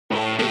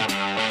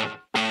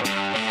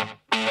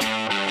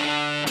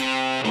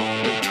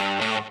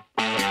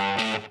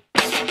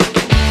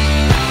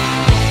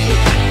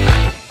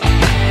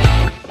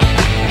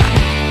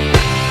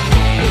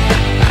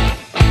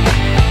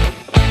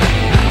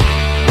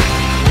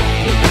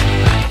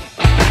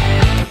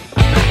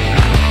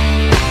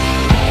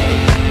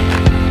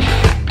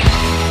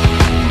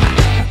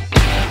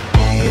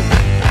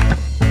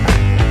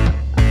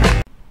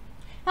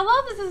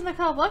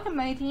Welcome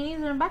my teenies,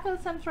 we're back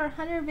with some sort of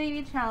 100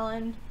 baby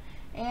challenge,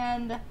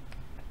 and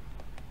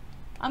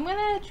I'm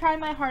gonna try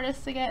my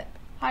hardest to get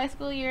high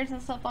school years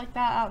and stuff like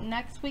that out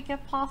next week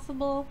if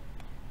possible.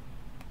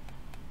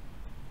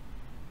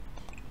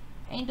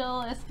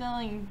 Angel is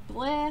feeling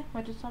bleh,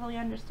 which is totally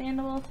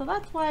understandable, so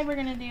that's why we're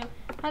gonna do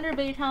 100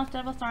 baby challenge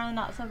instead of starting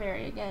not so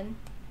very again.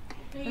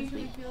 I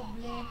usually feel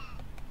bleh.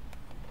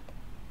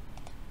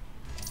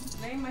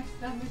 Name my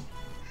stomach.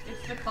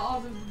 It's the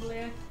cause of the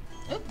bleh.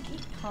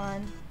 Oops,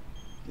 con.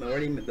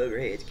 Morty, my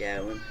booger head's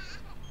going.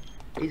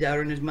 He's older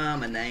than his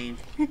mama name.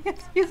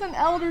 He's an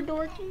elder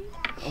dorky.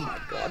 Oh my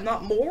god,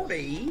 not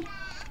Morty.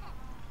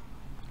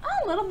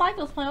 Oh, little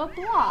Michael's playing with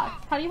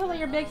blocks. How do you feel about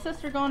your big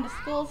sister going to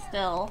school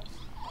still?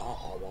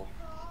 Oh, well,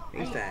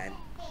 he's fine.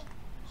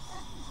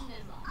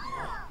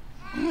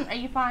 Are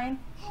you fine?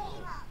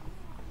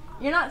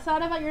 You're not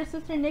sad about your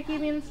sister Nikki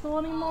being in school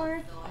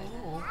anymore?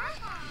 Oh.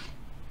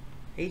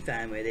 He's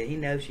fine with it. He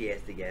knows she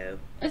has to go.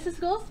 It's a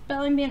school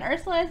spelling bee, and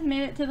Ursula has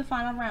made it to the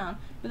final round.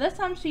 But this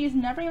time she's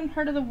never even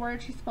heard of the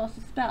word she's supposed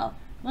to spell.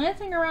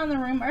 Glancing around the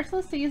room,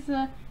 Ursula sees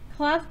the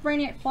class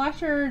brainiac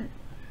flash her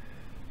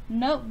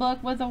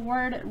notebook with a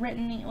word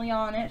written neatly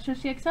on it. Should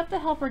she accept the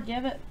help or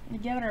give it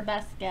her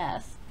best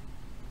guess?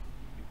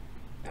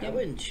 I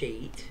wouldn't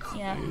cheat.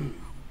 Yeah.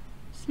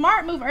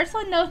 Smart move.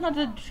 Ursula knows not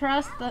to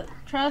trust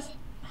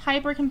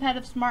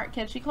hyper-competitive smart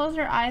kids. She closes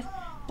her eyes,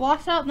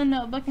 blocks out the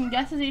notebook, and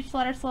guesses each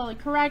letter slowly.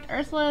 Correct.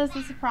 Ursula is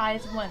the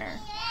surprise winner.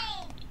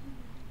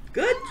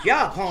 Good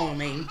job,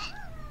 homie.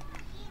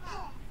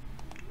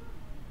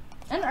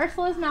 And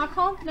Ursula is now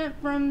confident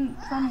from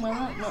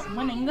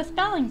winning the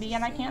spelling bee,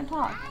 and I can't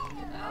talk.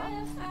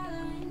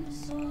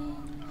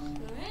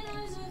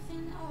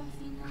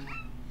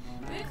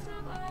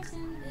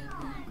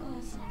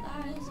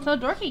 So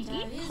Dorky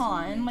Geek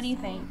Con, what do you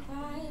think?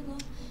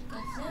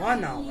 Why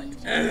not?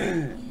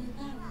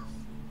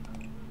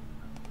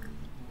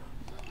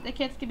 The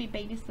kids could be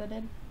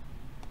babysitted.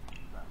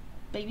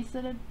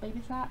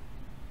 Babysat?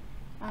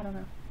 I don't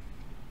know.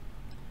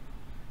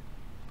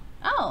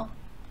 Oh,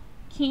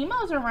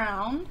 Chemo's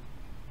around.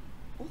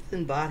 Let's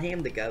invite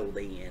him to go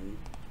then.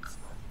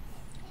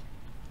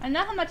 I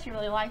know how much you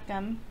really like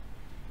them.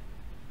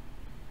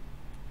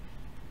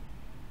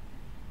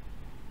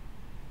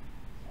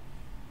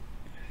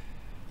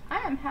 I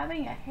am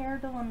having a hair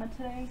dilemma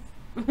today.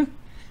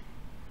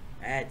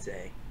 I'd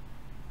say.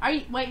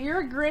 Wait, you're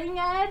agreeing,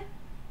 Ed?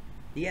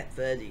 You got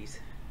fuzzies.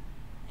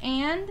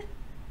 And?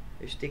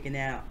 They're sticking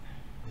out.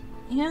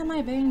 Yeah,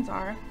 my bangs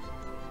are.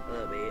 A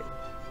little bit.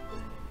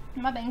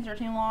 My bangs are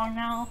too long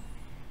now.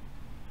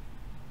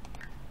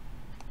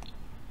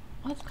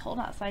 Oh, it's cold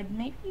outside.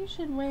 Maybe you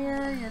should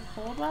wear your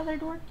cold weather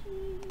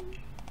dorky.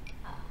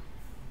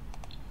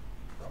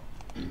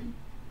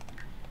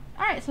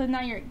 Alright, so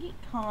now you're at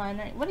GeekCon.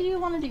 Right, what do you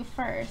want to do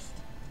first?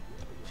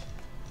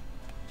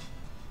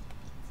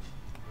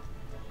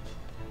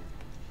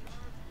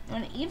 You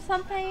want to eat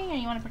something, or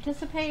you want to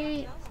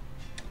participate?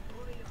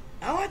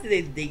 I like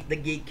to do the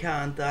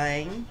GeekCon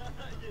thing.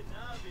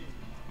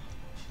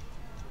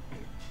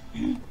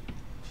 Who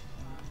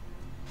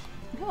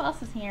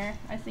else is here?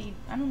 I see.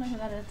 I don't know who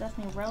that is.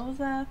 Destiny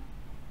Rosa.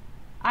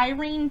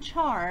 Irene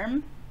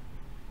Charm.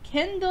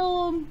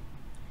 Kendall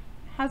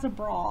has a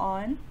bra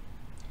on.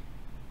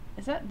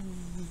 Is that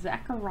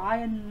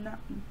Zachariah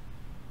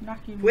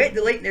Naki? Quit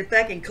deleting their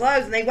fucking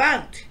clothes and they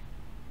won't.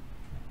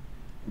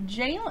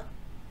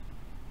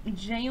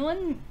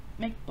 Jalen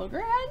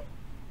McBoogerhead?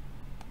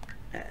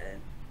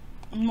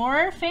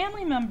 More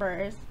family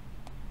members.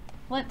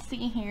 Let's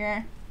see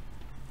here.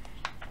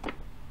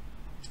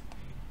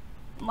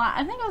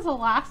 I think it was the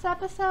last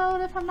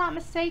episode, if I'm not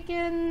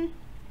mistaken.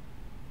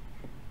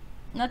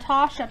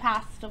 Natasha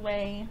passed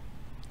away.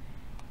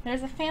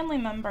 There's a family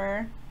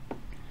member.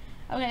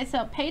 Okay,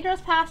 so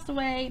Pedro's passed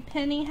away.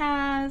 Penny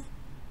has.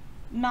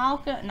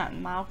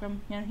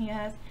 Malcolm. Yeah, he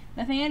has.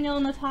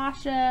 Nathaniel,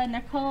 Natasha,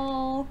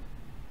 Nicole.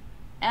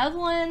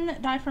 Evelyn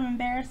died from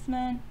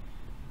embarrassment.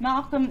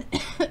 Malcolm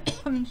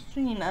and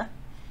Sheena.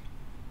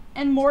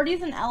 And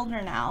Morty's an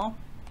elder now.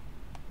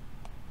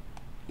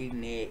 You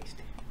next.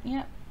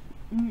 Yep.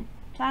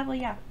 Sadly,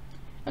 yeah.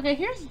 Okay,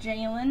 here's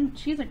Jalen.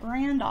 She's a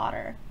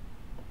granddaughter.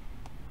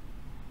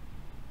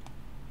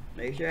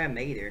 Make sure I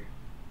made her.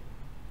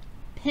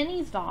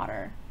 Penny's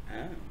daughter.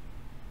 Oh.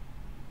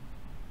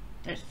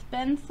 There's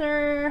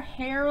Spencer,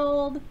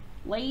 Harold,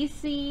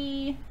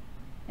 Lacey,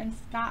 and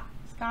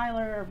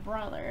Skylar are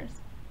brothers.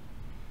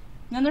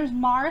 Then there's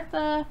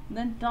Martha,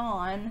 then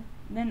Dawn,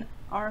 then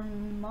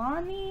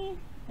Armani,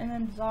 and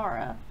then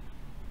Zara,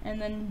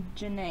 and then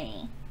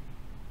Janae.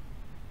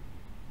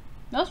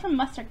 Those from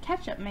Mustard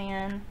Ketchup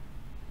Man.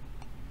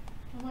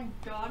 Oh my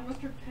god,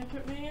 Mr.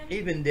 Ketchup Man.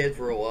 He's been dead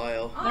for a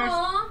while.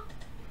 Aww.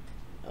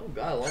 Oh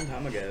god, a long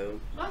time ago.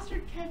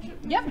 Mustard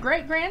Ketchup Man. You have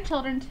great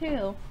grandchildren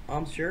too.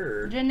 I'm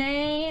sure.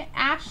 Janae,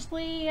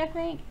 Ashley, I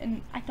think,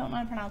 and I don't know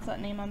how to pronounce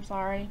that name, I'm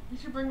sorry. You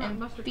should bring that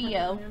Mustard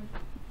Theo. Ketchup Man.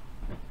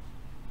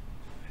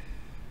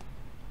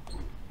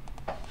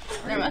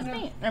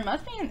 There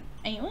must be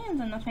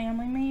aliens in the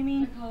family,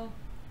 maybe. Nicole,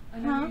 I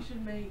know Huh? you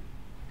should make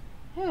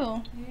Who?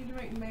 You need to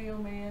make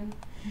mailman.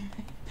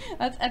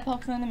 That's Ed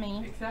Polk's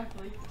enemy.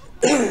 Exactly.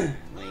 Man.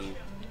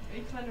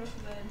 Each one was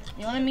the bed.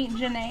 You want to meet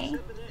Janae?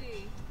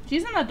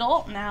 She's an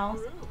adult now.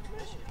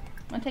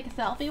 Want to take a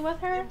selfie with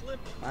her?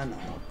 Why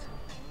not?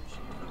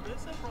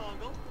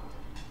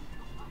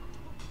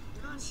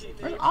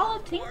 Where's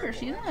Olive Tinker?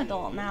 She's an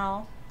adult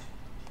now.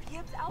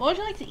 What would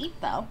you like to eat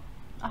though?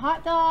 A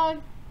hot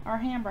dog or a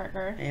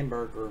hamburger?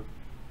 Hamburger.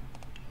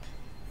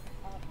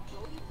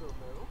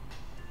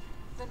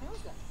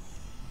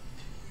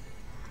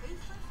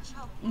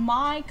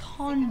 My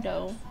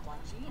condo.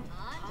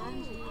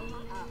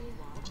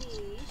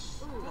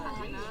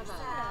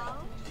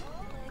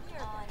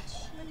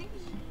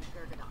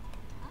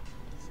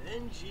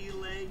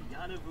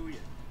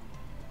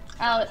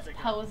 Oh, it's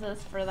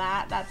poses for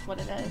that. That's what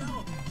it is.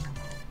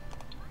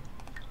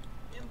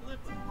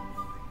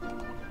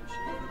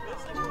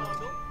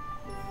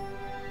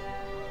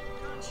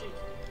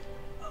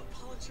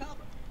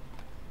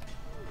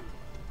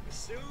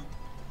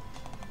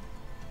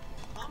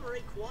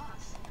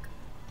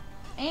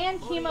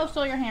 And Chemo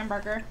stole your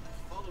hamburger.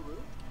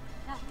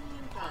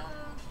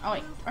 Oh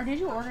wait, or did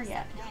you order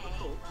yet?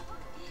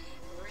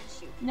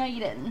 No, you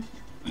didn't.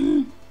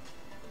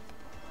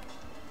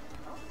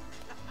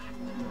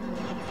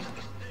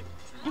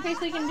 Okay,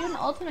 so you can do an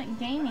ultimate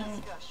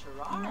gaming.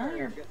 No,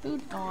 your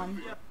food's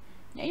gone.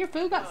 Yeah, your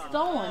food got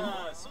stolen.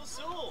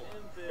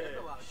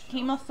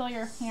 Chemo stole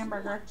your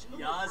hamburger.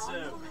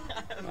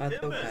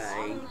 That's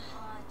okay.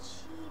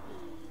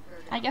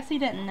 I guess he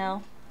didn't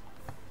know.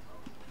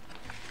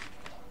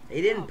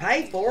 He didn't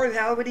pay for it.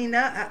 How would he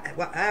know?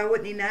 How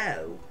wouldn't he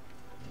know?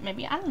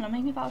 Maybe, I don't know,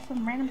 maybe he thought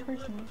some random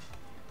person.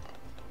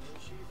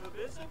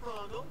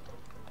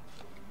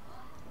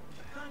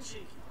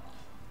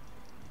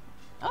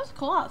 Oh, it's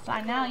cool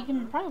outside now. You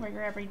can probably wear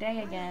your every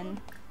day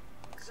again.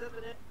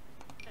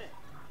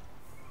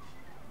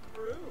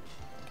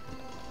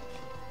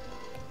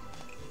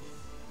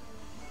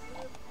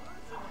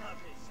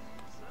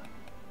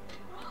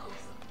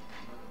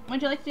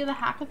 Would you like to do the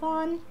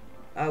hackathon?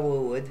 I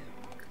would.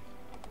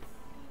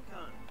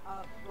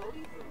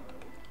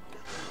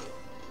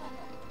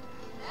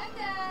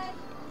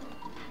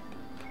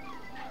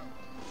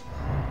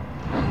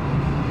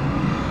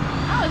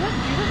 Oh, is that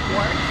Judith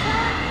Ward's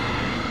son?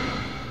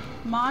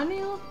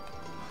 Manu?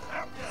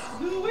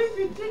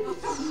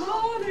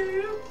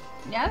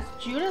 Yes,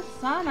 Judith's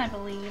son, I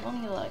believe. Let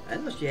me look. I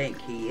know she ain't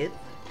kid.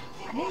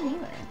 I didn't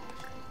either.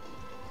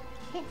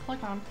 I can't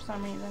click on him for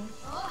some reason.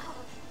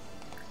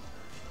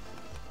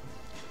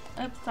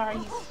 Oops, sorry,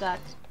 he's stuck.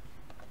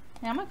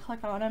 Yeah, I'm gonna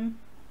click on him.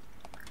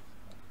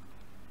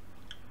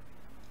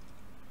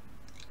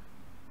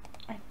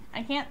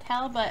 I can't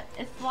tell, but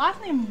it's the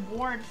last name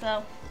Ward,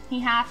 so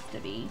he has to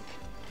be.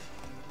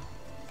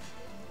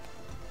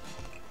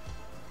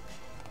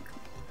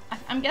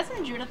 I'm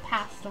guessing Judith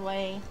passed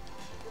away.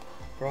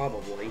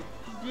 Probably.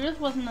 Judith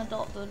was an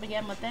adult to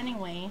begin with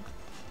anyway.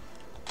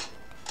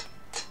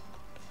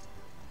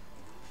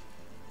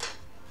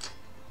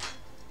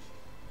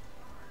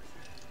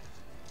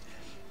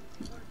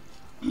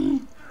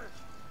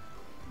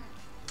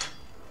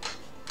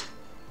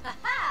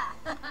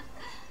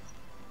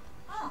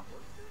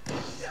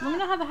 Let me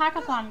know how the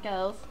hackathon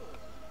goes.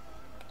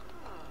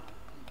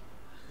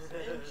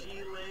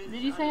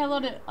 Did you say hello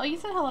to... Oh, you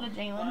said hello to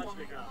Jalen.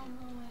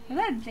 Is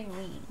that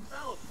Jaylene?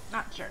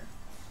 Not sure.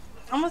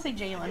 I'm gonna say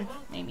Jalen,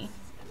 maybe.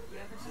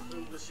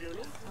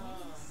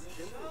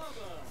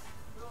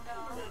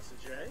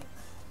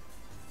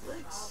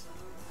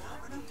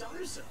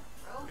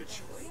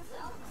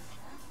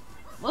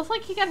 Looks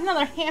like he got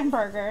another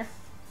hamburger.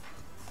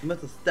 He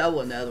must have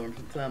stolen another one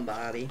from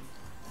somebody.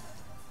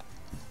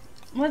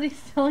 Was he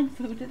stealing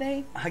food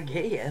today? I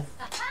guess.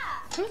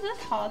 Who's this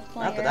cosplayer?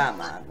 Not that I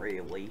mind,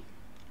 really.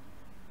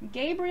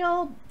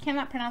 Gabriel,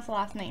 cannot pronounce the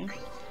last name.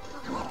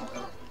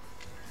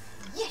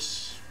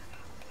 Yesh.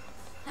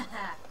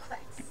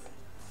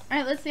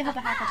 Alright, let's see how the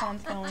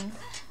hackathon's going.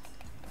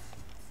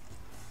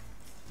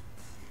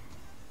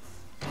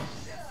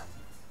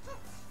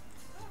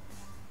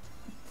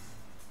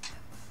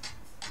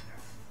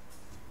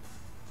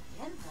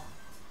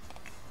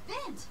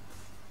 Vent.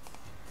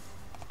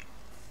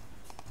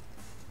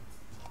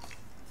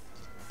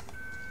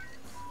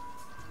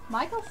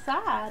 Michael's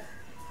sad.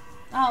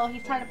 Oh,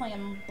 he's tired of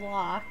playing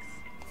blocks.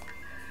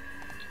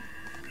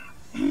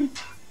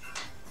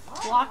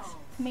 Blocks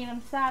made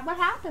him sad. What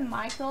happened,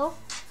 Michael?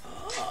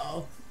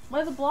 Oh. What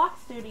did the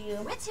blocks do to you?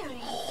 Witty.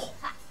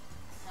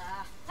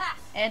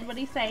 Ed, what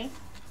did he say?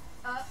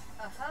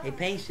 He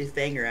pinched his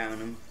finger on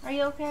him. Are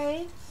you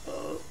okay?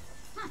 Oh.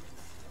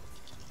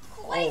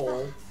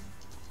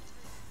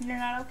 You're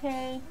not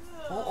okay?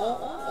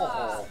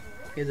 Oh.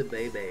 Here's a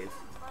baby.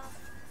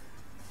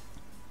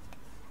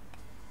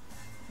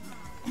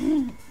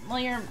 Well,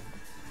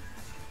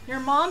 your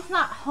mom's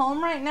not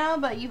home right now,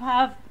 but you're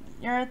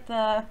at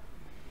the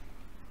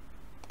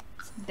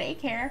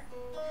daycare.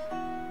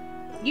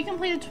 You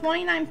completed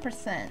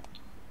 29%.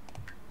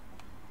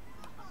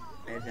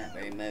 That's not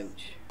very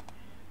much.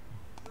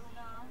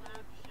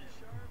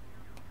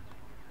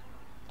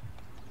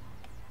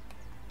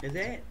 Is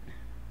that?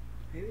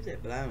 Who is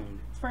that blonde?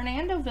 It's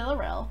Fernando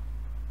Villarreal.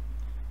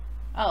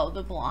 Oh,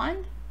 the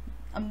blonde?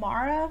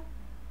 Amara?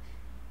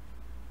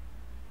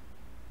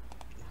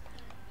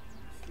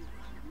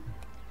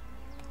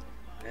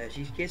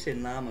 She's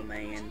kissing Llama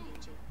Man.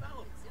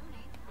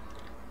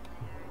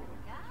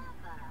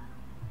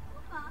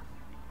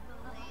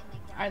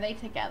 Are they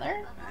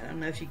together? I don't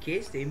know if she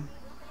kissed him.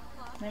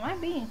 They might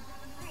be.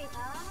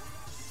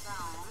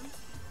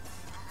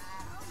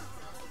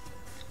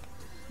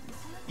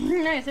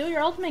 Nice. So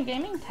your ultimate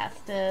gaming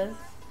test is.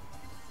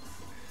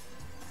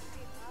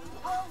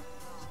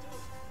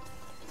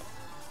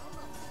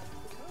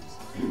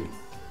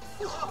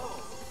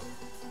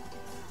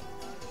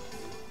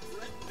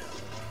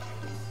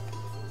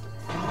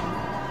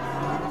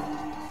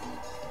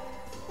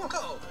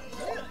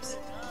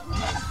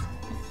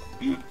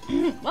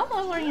 What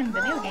level are you in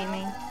video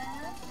gaming?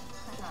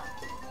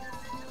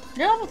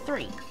 You're level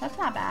 3. That's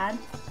not bad.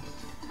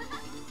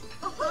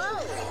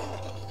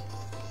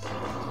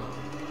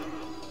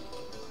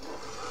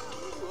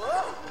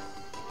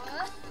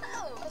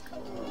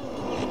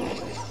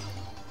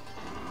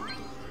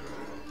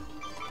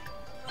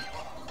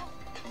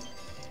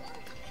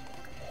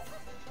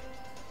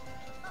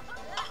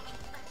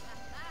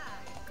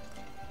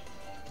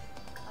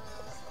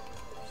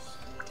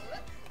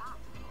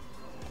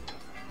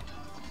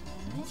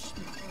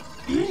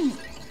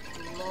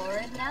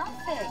 Lord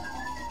Nelfig.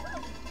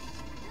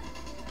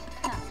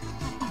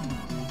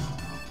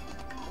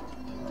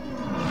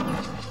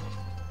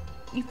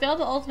 You failed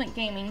the ultimate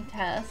gaming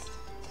test.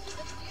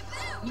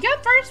 You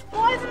got first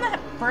prize in the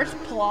first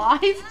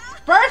prize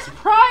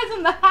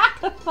in the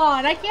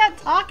hackathon. I can't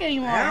talk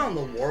anymore. How in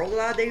the world did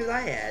I do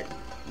that?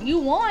 You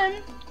won.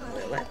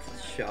 Well,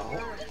 that's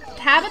shock.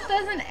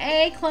 Tabitha's an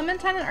A,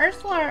 Clementine and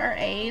Ursula are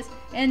A's,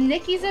 and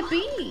Nikki's a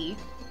B.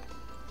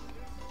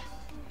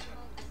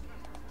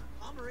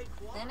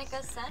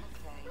 Seneca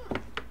Senke.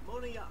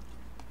 Monia.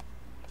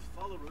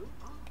 Falaru.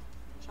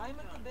 Chime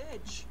at the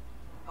bitch.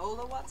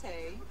 Ola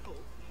Wate.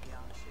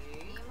 Yashi.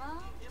 Ima.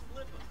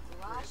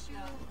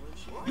 Lashu.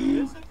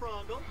 This a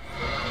prongle.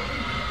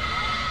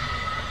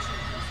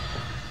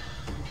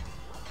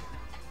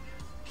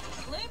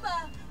 Leba.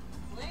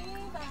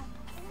 Leba.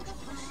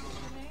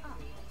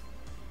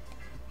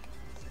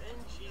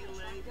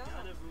 Senchile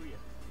Ganavuya.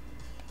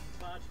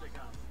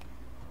 Pajnakam.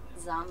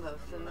 Zombo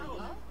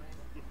Fumi.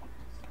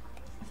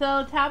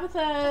 So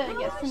Tabitha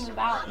gets to move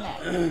out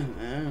next.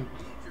 Oh.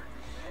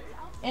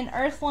 And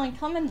Ursula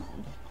and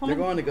They're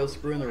going to go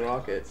screw in the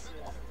rockets.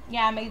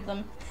 Yeah, I made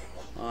them.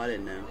 Oh, I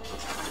didn't know.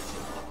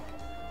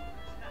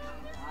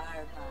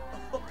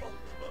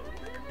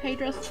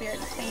 Pedro's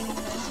spirit's painting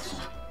them.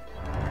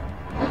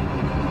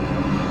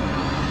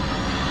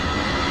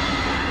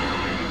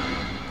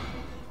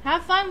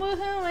 Have fun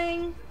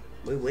woohooing!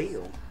 We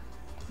will.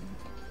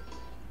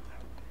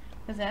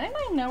 Does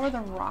anybody know where the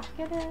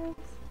rocket is?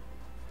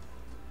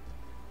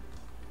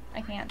 I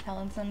can't tell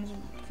in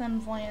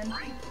Sims land.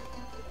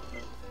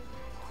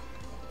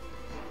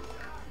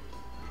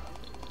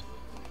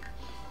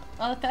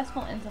 Well, the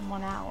festival ends in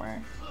 1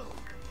 hour.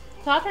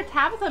 So after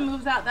Tabitha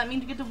moves out, that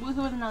means you get to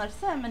woohoo with another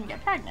Sim and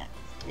get pregnant.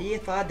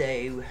 Yes, I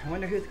do. I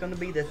wonder who it's going to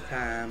be this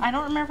time. I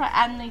don't remember if I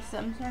added any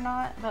Sims or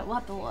not, but we'll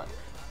have to look.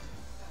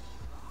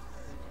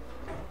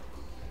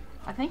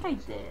 I think I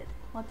did.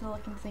 We'll have to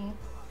look and see.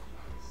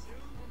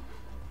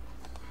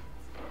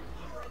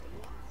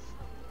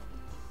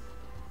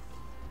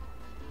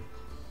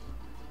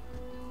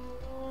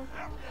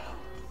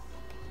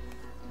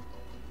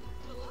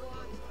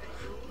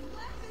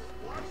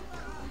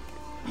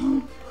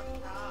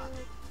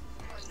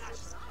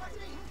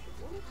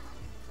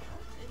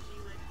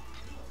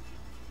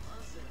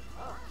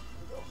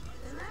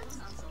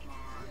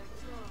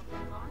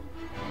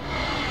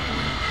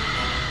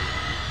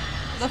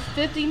 The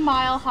 50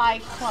 Mile High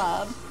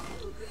Club.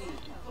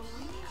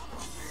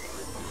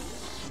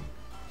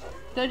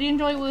 So do you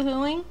enjoy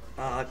woohooing?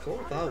 Of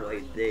course I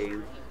always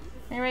do.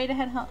 Are you ready to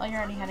head home? Oh, you're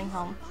already heading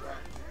home.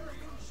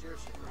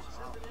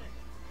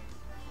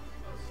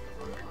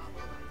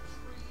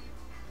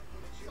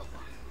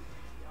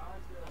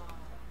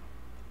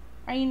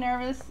 Are you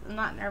nervous?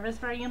 Not nervous,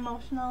 but are you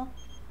emotional?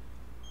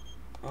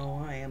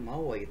 Oh, I am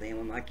always then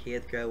when my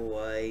kids go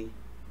away.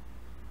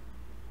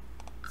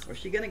 Where's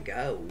she gonna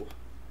go?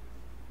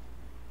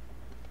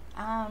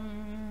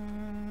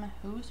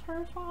 Who's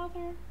her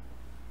father?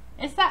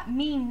 It's that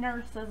mean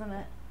nurse, isn't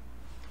it?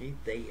 He's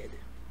dead.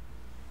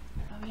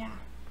 Oh, yeah.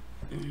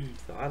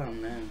 So I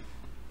don't know.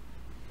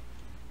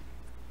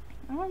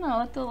 I don't know. I'll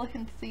have to look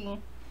and see. Is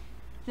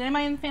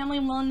anybody in the family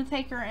willing to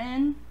take her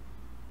in?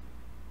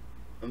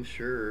 I'm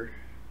sure.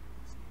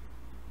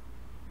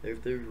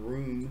 If there's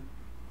room.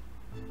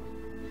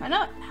 I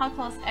know how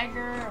close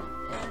Edgar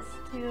is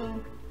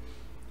to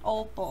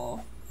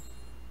Opal.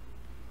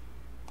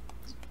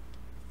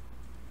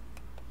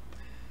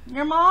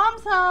 Your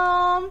mom's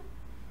home.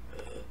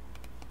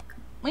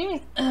 What do you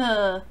mean?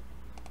 Ugh.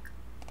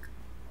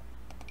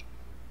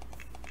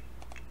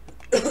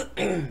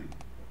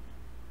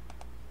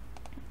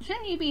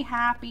 Shouldn't you be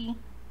happy?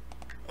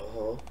 Oh,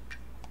 Uh-huh.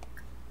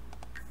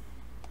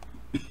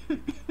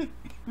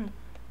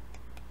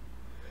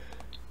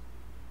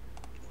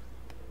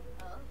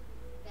 Oh,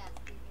 that's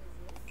the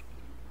business.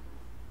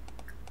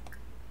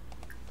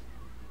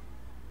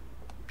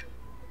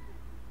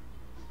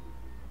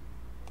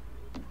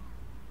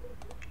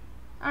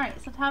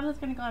 Alright, so Tabitha's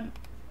gonna go and...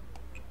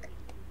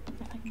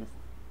 If I can just...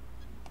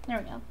 There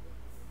we go.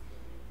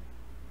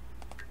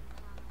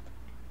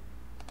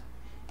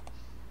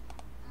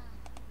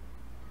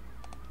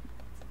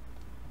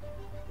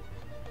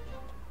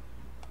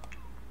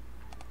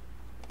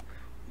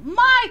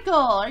 Michael!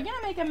 Are you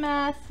gonna make a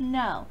mess?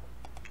 No.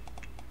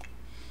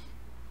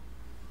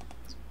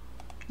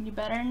 You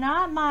better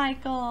not,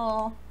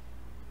 Michael.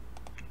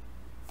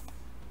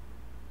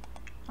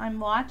 I'm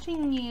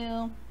watching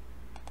you.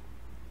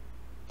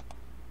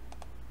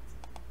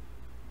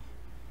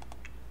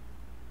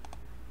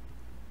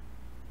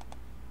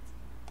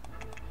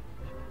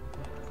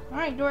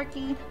 Alright,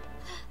 Dorky.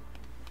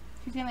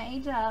 She's gonna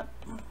age up.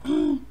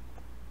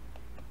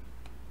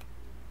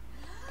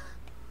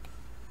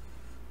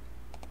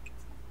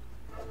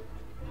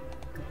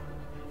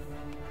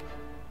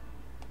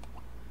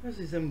 I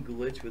see some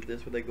glitch with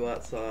this where they go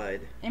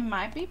outside. It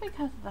might be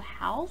because of the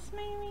house,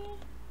 maybe?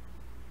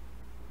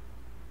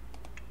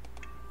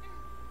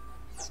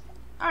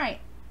 Alright.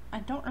 I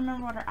don't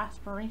remember what our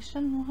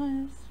aspiration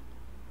was.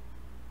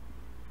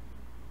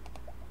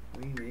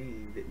 What do you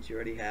mean? Didn't you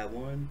already have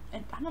one?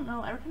 I don't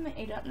know. Every time they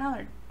age up now,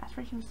 their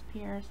aspiration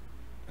disappears.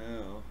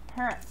 Oh.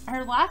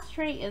 Her last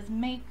trait is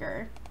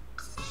Maker.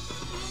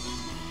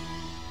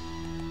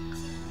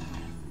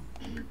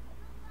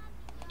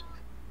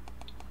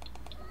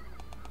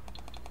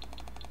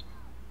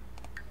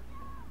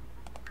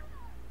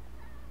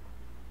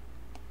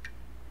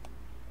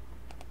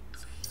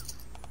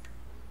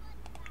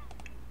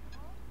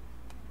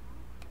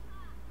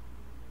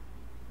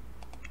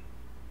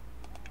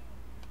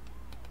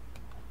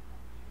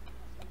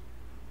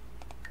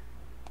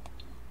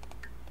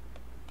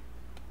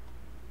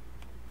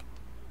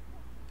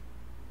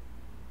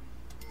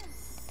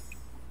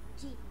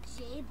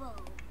 J-Bo.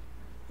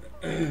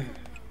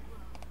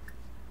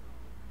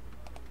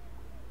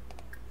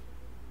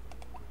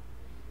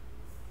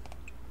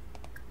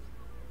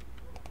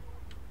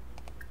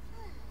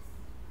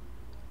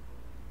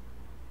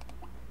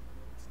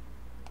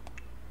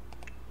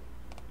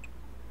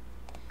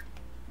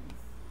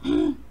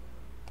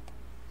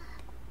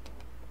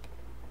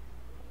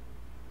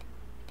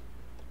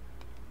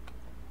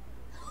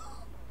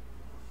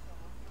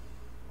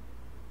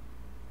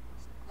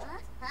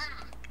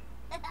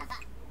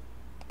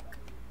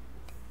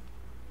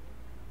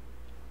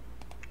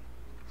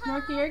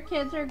 Norky, your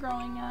kids are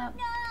growing up.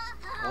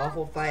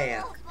 Awful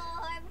fast.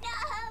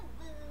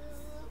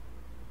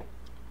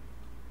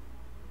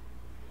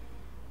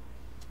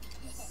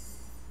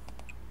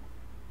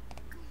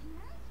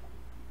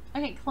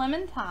 Okay,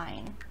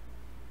 Clementine.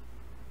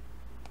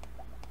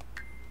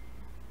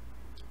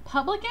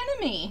 Public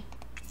enemy.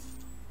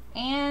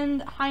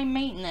 And high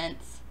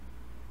maintenance.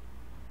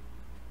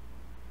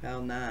 How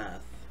nice.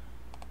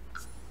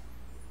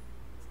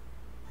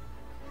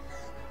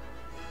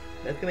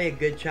 That's gonna be a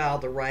good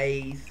child to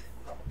raise.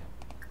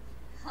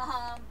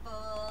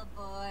 Humble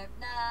boy,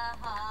 na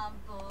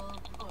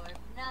humble boy,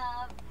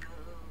 na boo.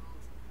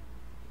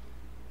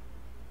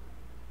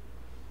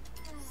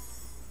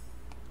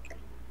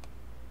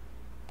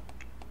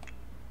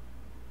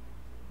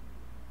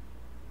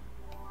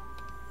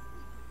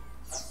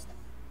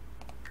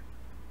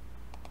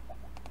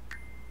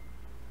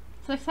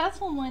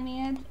 Successful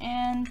lineage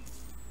and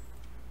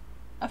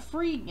a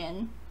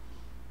freegan.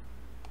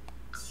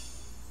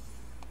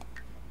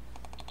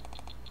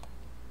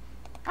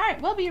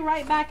 Alright, we'll be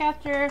right back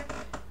after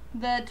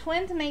the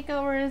twins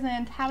makeovers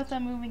and Tabitha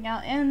moving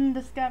out and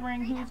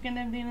discovering who's going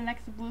to be the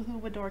next Woohoo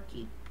with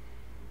Dorky.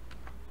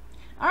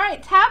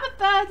 Alright,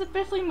 Tabitha has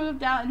officially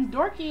moved out and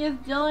Dorky is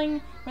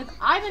dealing with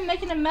Ivan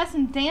making a mess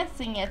and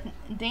dancing in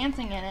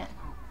it.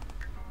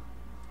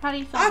 How do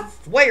you feel? I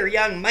swear,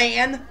 young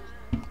man.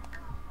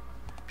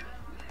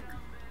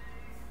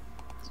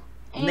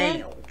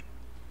 Now.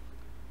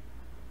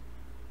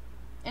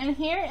 And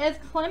here is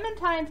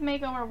Clementine's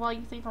makeover, well,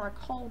 you can see from her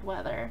cold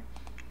weather.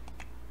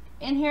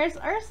 And here's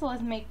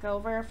Ursula's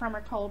makeover from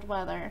her cold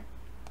weather.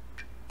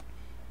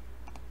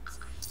 I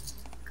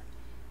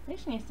think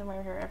she needs to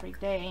wear her every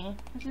day,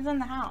 because she's in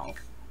the house.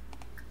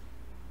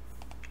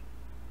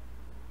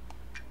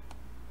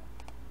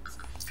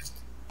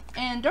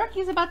 And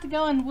Dorky's about to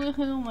go in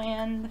Woohoo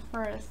Land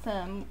for a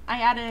sim.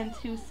 I added in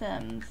 2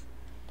 sims.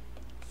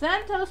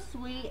 Santo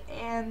Sweet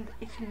and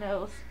Itchy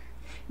Nose.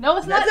 No,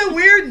 it's not. That's a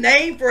weird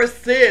name for a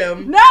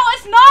sim. No,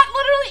 it's not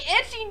literally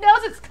Itchy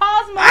Nose, it's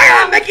Cosmo. I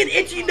gotta make an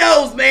Itchy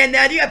Nose, man.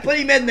 Now you gotta put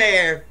him in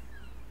there.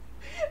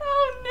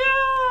 Oh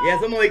no. Yeah,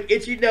 so I'm gonna make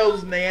Itchy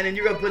Nose, man, and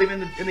you're gonna put him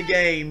in the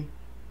game.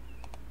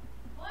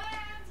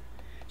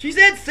 She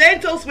said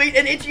Santo Sweet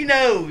and Itchy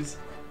Nose.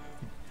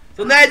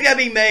 So now it's gotta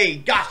be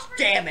me. Gosh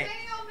damn it.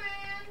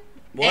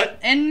 What?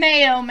 And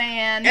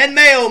Mailman. And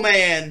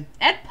Mailman.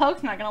 Ed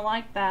Polk's not gonna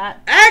like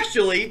that.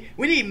 Actually,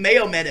 we need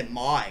Mailman in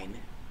mine.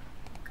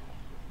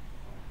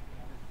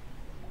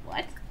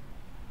 What?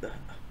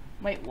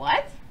 Wait,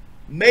 what?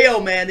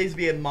 Mailman needs to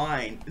be in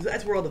mine.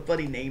 That's where all the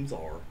funny names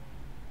are.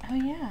 Oh,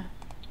 yeah.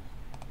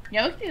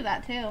 Yeah, we can do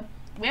that, too.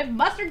 We have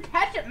Mustard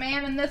Ketchup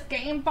Man in this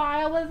game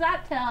file. What does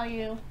that tell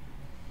you?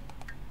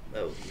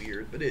 That was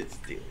weird, but it's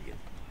still.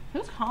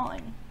 Who's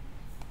calling?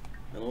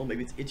 I don't know,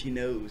 maybe it's Itchy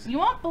Nose. You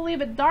won't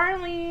believe it,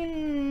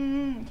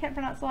 Darlene. Can't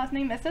pronounce the last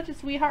name. It's such a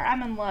sweetheart.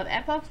 I'm in love.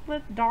 Ed Polk's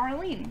with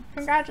Darlene.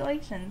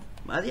 Congratulations.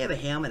 Why does he have a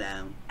helmet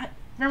on?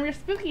 From your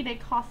Spooky Day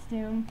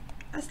costume.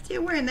 I'm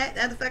still wearing that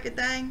other fucking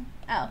thing.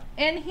 Oh,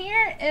 and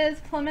here is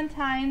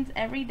Clementine's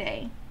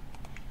Everyday.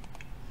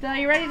 So, are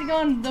you ready to go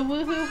on the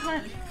woohoo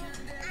hunt?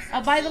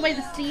 Oh, by the way,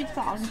 the Steve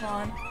song's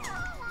on.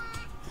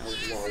 Oh,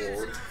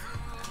 Lord.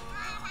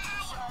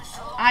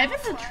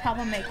 Ivan's a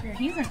troublemaker.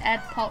 He's an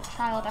Ed Polk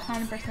child,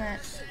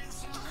 100%.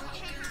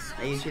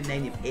 Now you should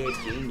name him Ed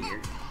Jr.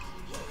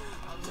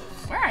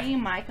 Where are you,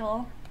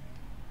 Michael?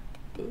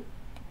 Ooh.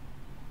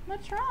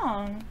 What's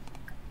wrong?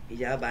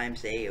 He's all by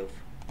himself.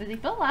 Does he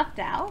feel left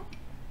out?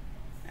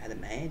 I'd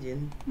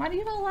imagine. Why do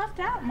you feel left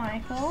out,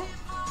 Michael?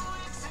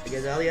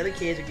 Because all the other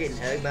kids are getting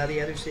hugged by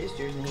the other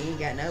sisters and he ain't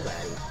got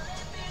nobody.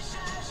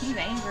 He's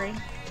angry.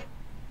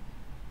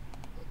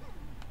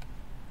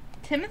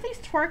 Timothy's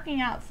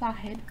twerking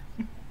outside.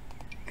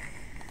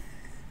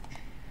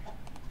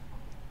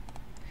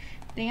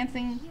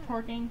 Dancing,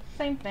 twerking,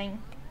 same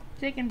thing.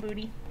 Chicken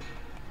booty.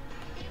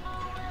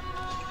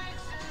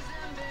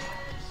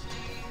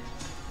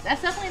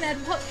 That's definitely an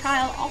Ed Polk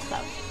child also.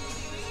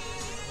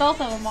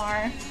 Both of them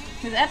are.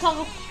 Because Ed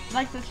Polk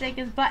likes to shake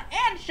his butt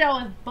and show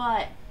his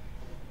butt.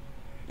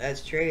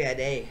 That's true, I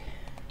do.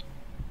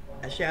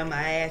 I show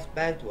my ass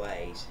both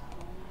ways.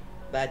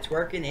 By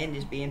twerking and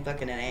just being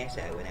fucking an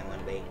asshole when I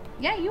want to be.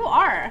 Yeah, you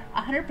are.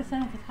 100%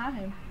 of the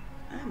time.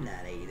 I'm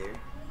not either.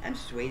 I'm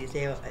sweet as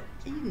hell.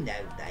 You know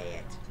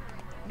that.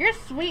 You're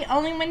sweet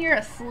only when you're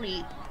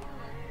asleep.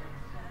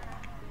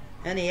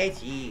 Honey,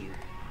 it's you.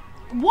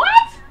 What?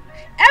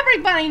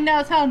 Everybody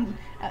knows how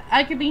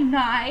I could be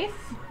nice.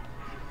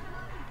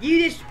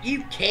 You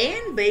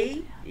can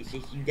be. It's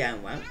just you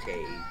don't want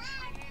to.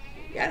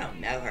 I don't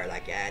know her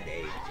like I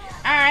do.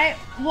 Alright,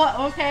 what,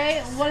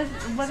 okay, what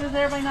does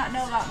everybody not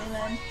know about me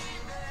then?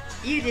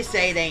 You just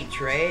say it ain't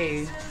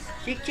true.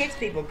 She kicks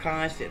people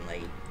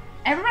constantly.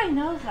 Everybody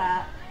knows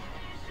that.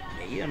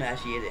 Yeah, you don't know how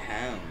she is at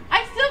home.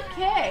 I still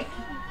kick.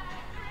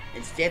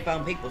 And step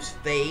on people's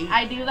feet.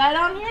 I do that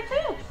on here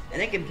too.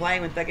 And they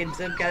complain when fucking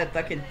some kind of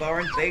fucking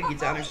foreign food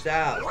gets on her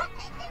stove.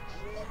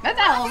 That's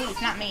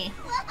Eloise, not me.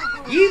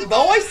 You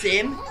voice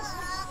him.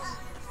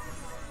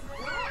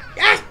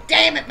 Gosh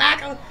damn it,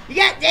 Michael! You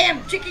got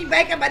damn chicken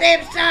bacon my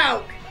damn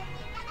sock!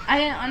 I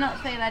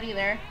don't say that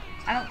either.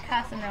 I don't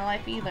cuss in real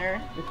life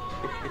either.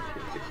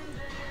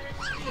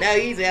 No,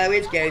 usually how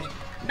it goes,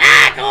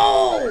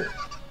 Michael!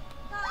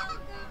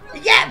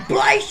 You got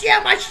bleach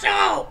on my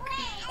sock!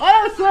 I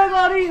don't say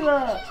that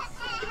either!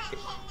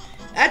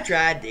 I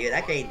tried to do it.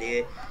 I can't do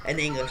it. An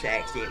English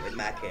accent with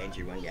my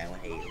country one guy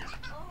went hell.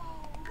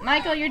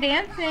 Michael, you're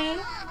dancing.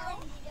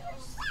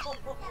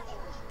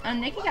 Oh,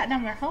 Nikki got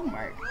done with her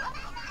homework.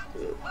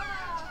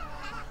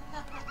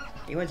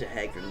 He wants a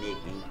hug from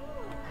Nikki.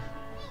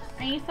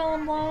 Are you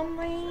feeling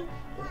lonely?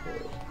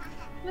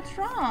 What's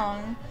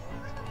wrong?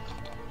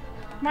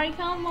 Why are you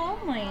feeling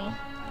lonely?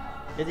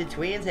 Because the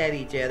twins have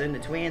each other, and the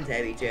twins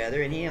have each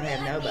other, and he don't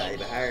have nobody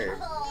but her.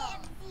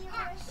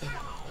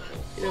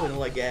 You don't want to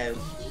let go.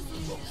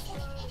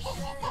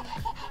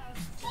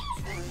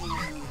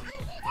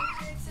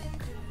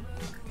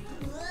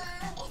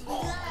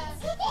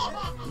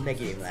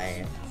 Making him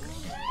laugh.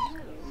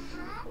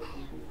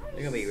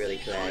 They're gonna be really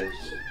close.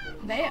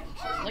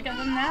 Look at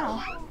them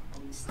now.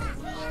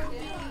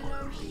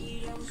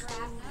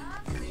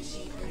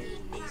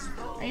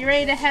 Are you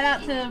ready to head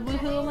out to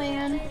Woohoo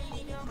Land?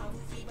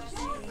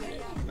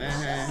 I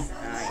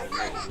ain't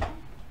ready.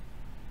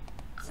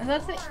 I was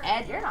about to say,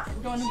 Ed, you're not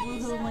going to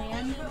Woohoo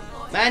Land.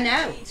 I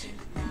know.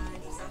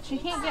 She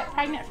can't get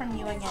pregnant from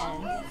you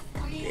again.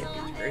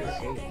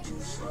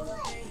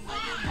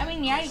 I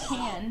mean, yeah, you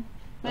can.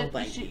 But, Oh,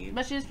 thank you.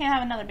 But she just can't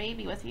have another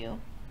baby with you.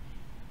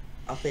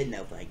 I said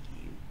no thank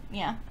you.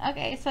 Yeah.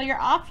 Okay, so your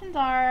options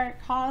are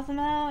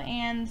Cosmo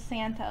and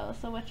Santos.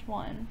 So which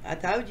one? I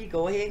told you,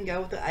 go ahead and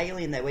go with the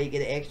alien. That way you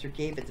get an extra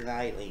kid if it's an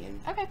alien.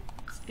 Okay.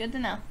 Good to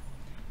know.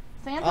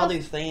 Santos. I'll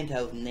do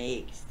Santos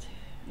next.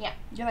 Yeah,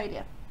 good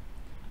idea.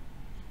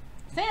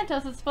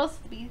 Santos is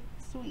supposed to be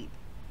sweet.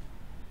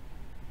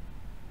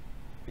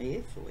 He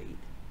is sweet.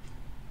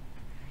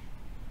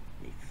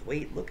 He's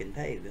sweet looking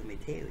too, let me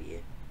tell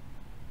you.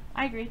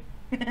 I agree.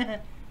 I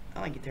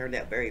think it turned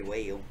out very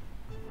well.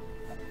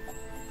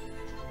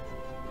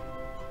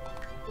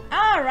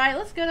 Alright,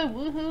 let's go to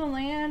Woohoo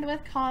Land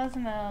with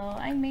Cosmo.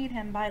 I made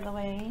him, by the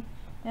way.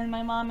 And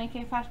my mom,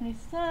 AK Fashion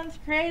Sons,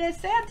 created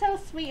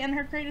Santos Sweet in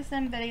her Creative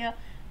Sim video.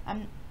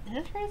 Did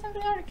this Creative Sim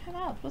video already come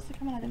out? It's supposed to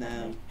come out.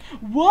 No.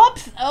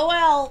 Whoops! Oh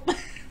well!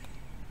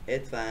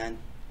 It's fine.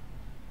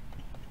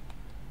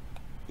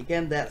 He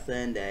comes out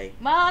Sunday.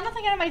 Well, I don't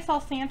think anybody saw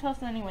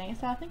Santos anyway,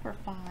 so I think we're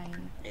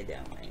fine. It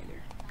don't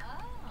matter.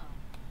 Oh.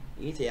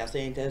 You see how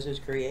Santos was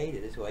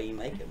created. That's why you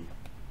make them.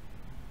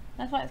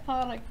 That's why it's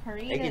called a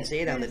creative. They can see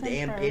it on the person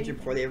damn for a picture reason.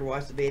 before they ever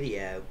watch the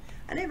video.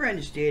 I never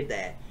understood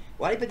that.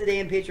 Why do they put the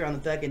damn picture on the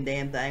fucking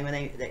damn thing when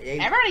they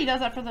Everybody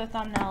does that for their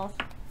thumbnails.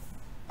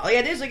 all you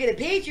gotta do is look at a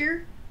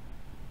picture.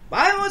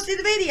 Why do I want to see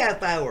the video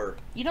for?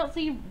 You don't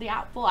see the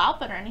full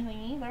outfit or anything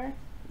either.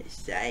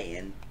 Just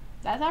saying.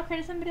 That's how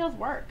criticism videos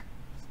work.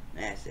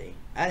 I see.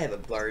 I'd have a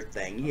blurred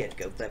thing. You have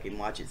to go fucking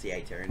watch it, see how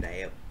it turned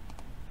out.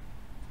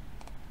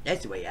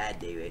 That's the way I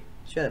do it.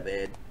 Shut up,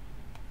 Ed.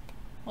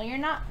 Well, you're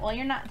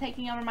not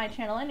taking over my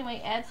channel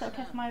anyway, Ed. So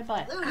kiss my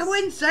butt. I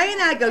wasn't saying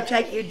I'd go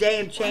take your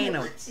damn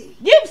channel.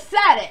 You've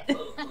said it.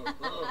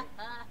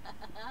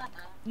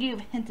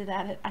 You've hinted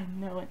at it. I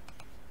know it.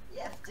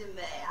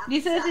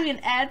 You said it to be an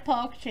Ed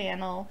Polk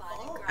channel.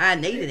 I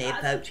need an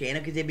Ed Pope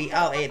channel because it'd be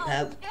all Ed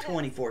Pope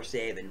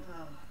 24/7.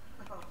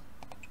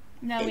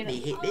 No, we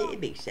It'd don't. be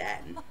it'd be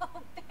exciting.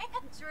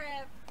 Band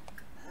trip.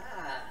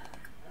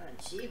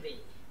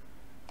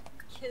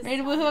 Ready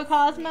to woohoo a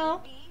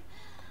Cosmo?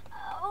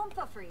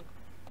 Puffery.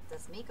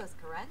 Das Mikos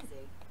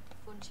Karenzi.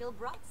 Funchil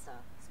Bratza.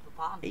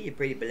 Spapam. He's a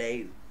pretty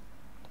blue.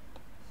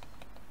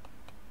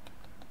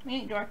 We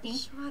ain't dorky.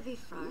 Schwabi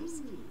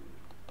first.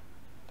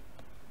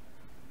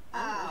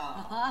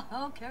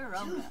 Oh,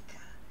 caramba.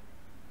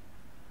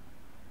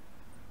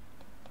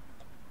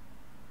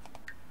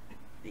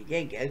 You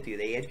can't go through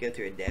there. You have to go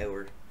through a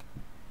door.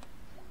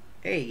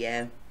 There you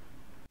go.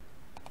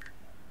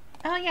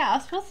 Oh yeah, I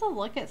was supposed to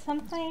look at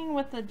something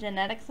with the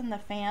genetics in the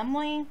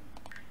family.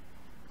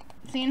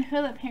 Seeing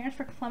who the parents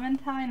for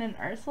Clementine and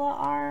Ursula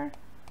are.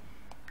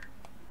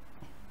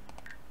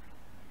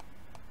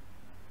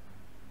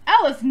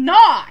 Oh, it's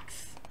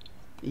Knox!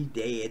 He's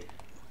dead.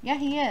 Yeah,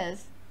 he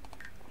is.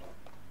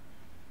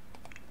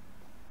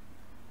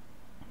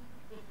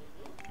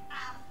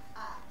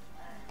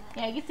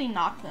 Yeah, you can see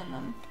Knox in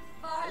them.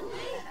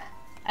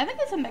 I think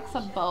it's a mix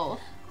of both.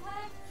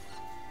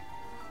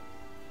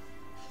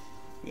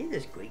 He's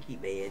a squeaky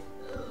bed.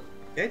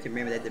 You have to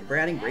remember that the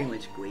brown and green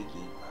one's squeaky.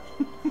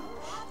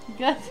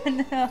 Good to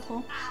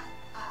know.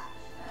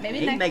 Maybe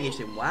He's next. making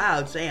some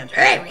wild sounds.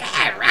 Hey,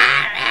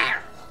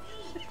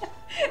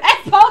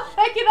 Paul,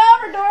 take it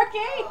over,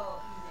 Dorky.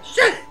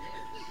 Shut it!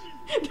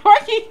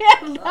 Dorky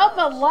can't help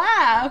but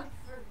laugh.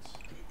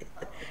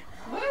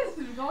 What is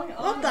going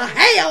on? What the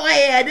hell,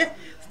 Ed?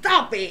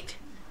 Stop it!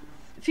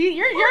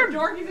 You're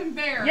Dorky's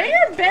embarrassed. yeah,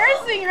 you're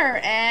embarrassing her,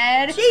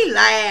 Ed. She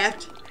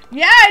laughed.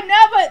 Yeah, I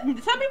know,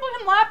 but some people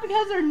can laugh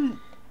because they're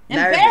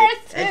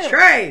embarrassed too. That's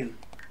true.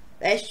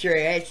 That's true.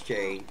 That's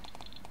true.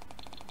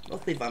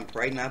 Let's see if I'm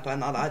pregnant. If I'm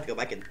not, I'll have to go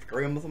back and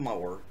screw him with some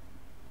more.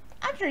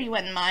 I'm sure you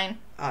wouldn't mind.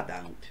 I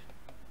don't.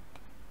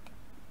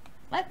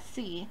 Let's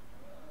see.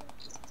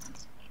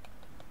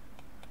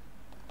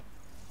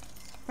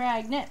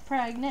 Pregnant,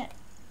 pregnant.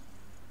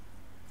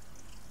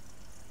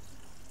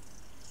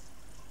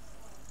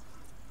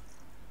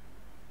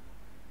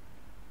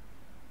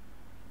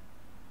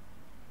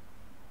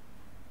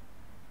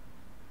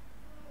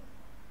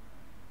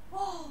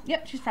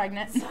 Yep, she's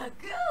pregnant.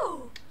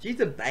 Sagoo. She's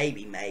a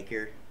baby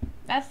maker.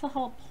 That's the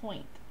whole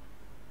point.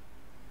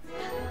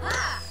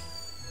 Ah.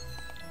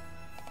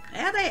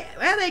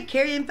 How they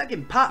carrying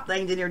fucking pop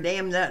things in their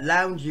damn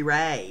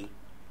lingerie?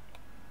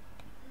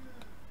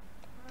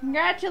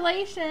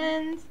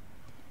 Congratulations.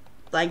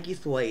 Thank you,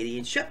 sweetie.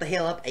 And shut the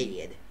hell up,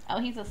 Ed. Oh,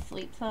 he's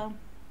asleep, so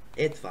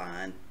It's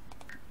fine.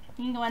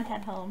 you can go and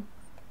head home.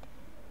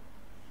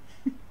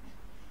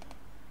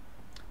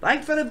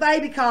 Thanks for the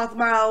baby,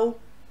 Cosmo.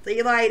 See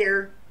you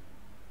later.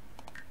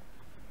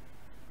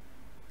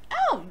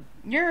 Oh,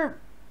 your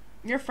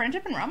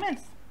friendship and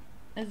romance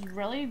is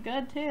really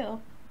good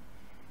too.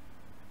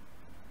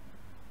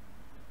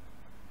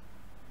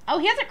 Oh,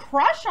 he has a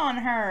crush on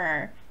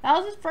her. That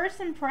was his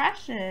first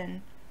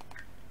impression.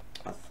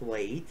 Oh,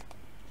 sweet.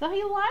 So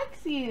he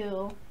likes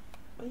you.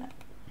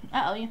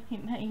 Uh-oh, you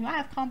might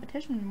have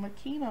competition with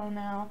Kimo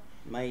now.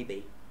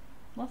 Maybe.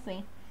 We'll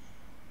see.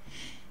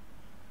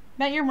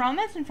 But your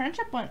romance and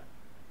friendship went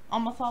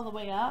almost all the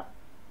way up.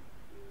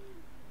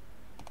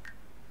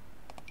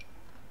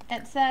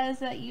 It says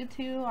that you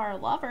two are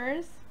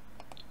lovers.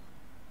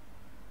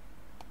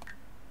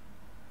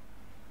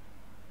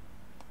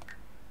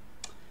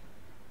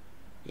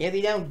 Yeah, if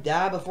you don't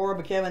die before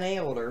becoming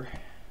elder.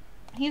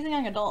 He's a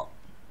young adult.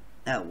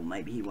 Oh, well,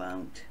 maybe he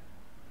won't.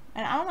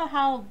 And I don't know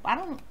how, I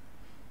don't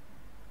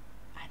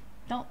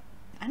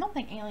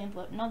think aliens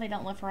live, no, they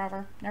don't live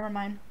forever. Never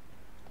mind.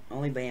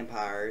 Only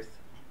vampires.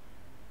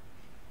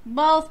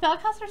 Well,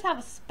 spellcasters have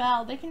a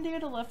spell. They can do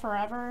to live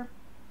forever.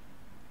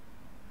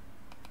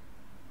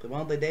 So why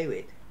don't they do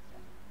it?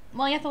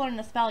 Well, you have to learn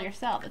the spell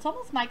yourself. It's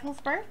almost Michael's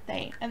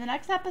birthday. And the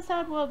next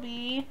episode will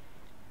be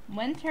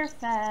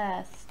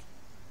Winterfest.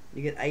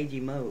 You get AG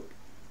mode.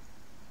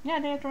 Yeah,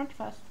 day after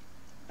Winterfest.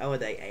 Oh, a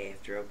day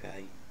after,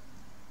 okay.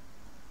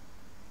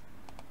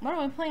 What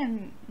are we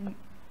playing?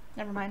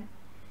 Never mind.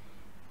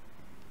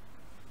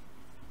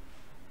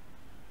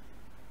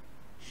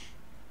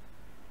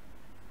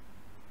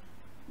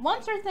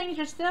 Once your things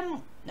are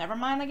sim. Never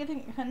mind, I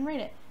couldn't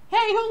read it.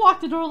 Hey, who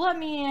locked the door? Let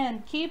me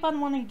in. Keep on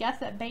wanting to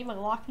guess at Bailey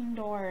locking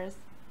doors.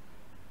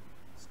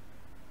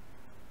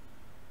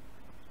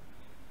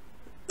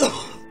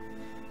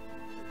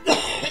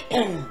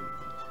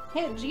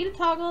 Hit G to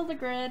toggle the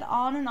grid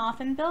on and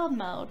off in build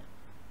mode.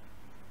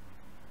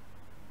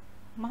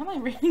 Why am I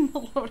reading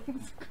the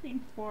loading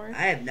screen for?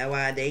 I have no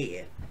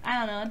idea.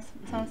 I don't know,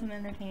 it sounds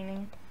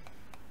entertaining.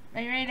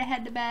 Are you ready to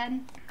head to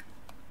bed?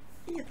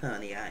 Yes,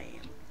 honey, I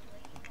am.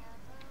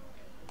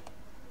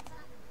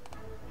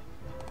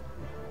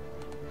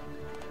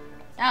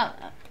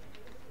 Oh,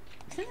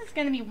 since it's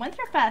gonna be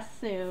Winterfest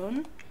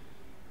soon.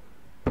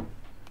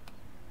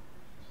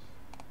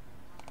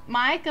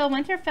 Micah,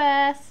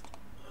 Winterfest.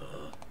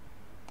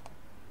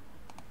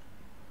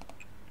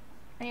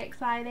 Are you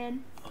excited?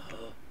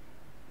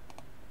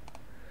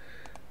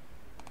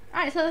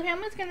 Alright, so the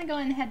family's gonna go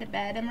and head to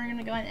bed, and we're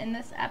gonna go and end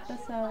this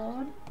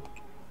episode.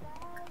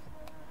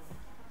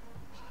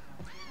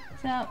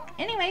 So,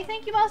 anyway,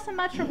 thank you all so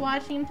much for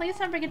watching. Please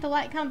don't forget to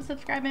like, comment,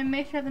 subscribe, and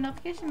make sure the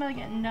notification bell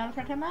gets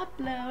notified every time I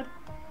upload.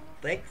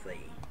 Lexi.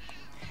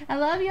 I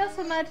love you all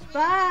so much.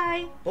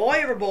 Bye. Bye,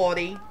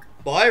 everybody.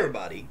 Bye,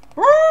 everybody.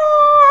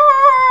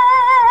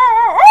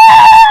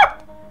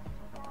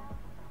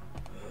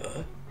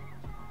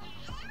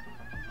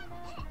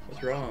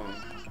 What's wrong?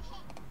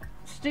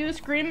 Stu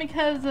screamed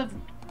because of...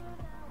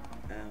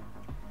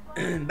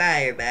 Oh.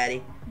 Bye,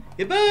 everybody.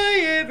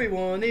 Goodbye,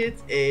 everyone.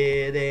 It's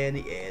Ed and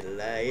the Ed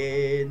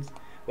Lions.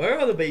 Why are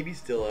all the babies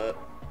still up?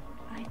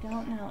 I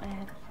don't know,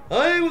 Ed.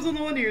 I was on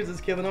the Wonders as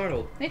Kevin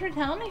Arnold. Thanks for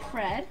telling me,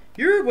 Fred.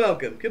 You're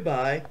welcome.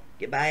 Goodbye.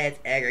 Goodbye, it's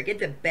Edgar. Get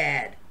to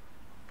bed.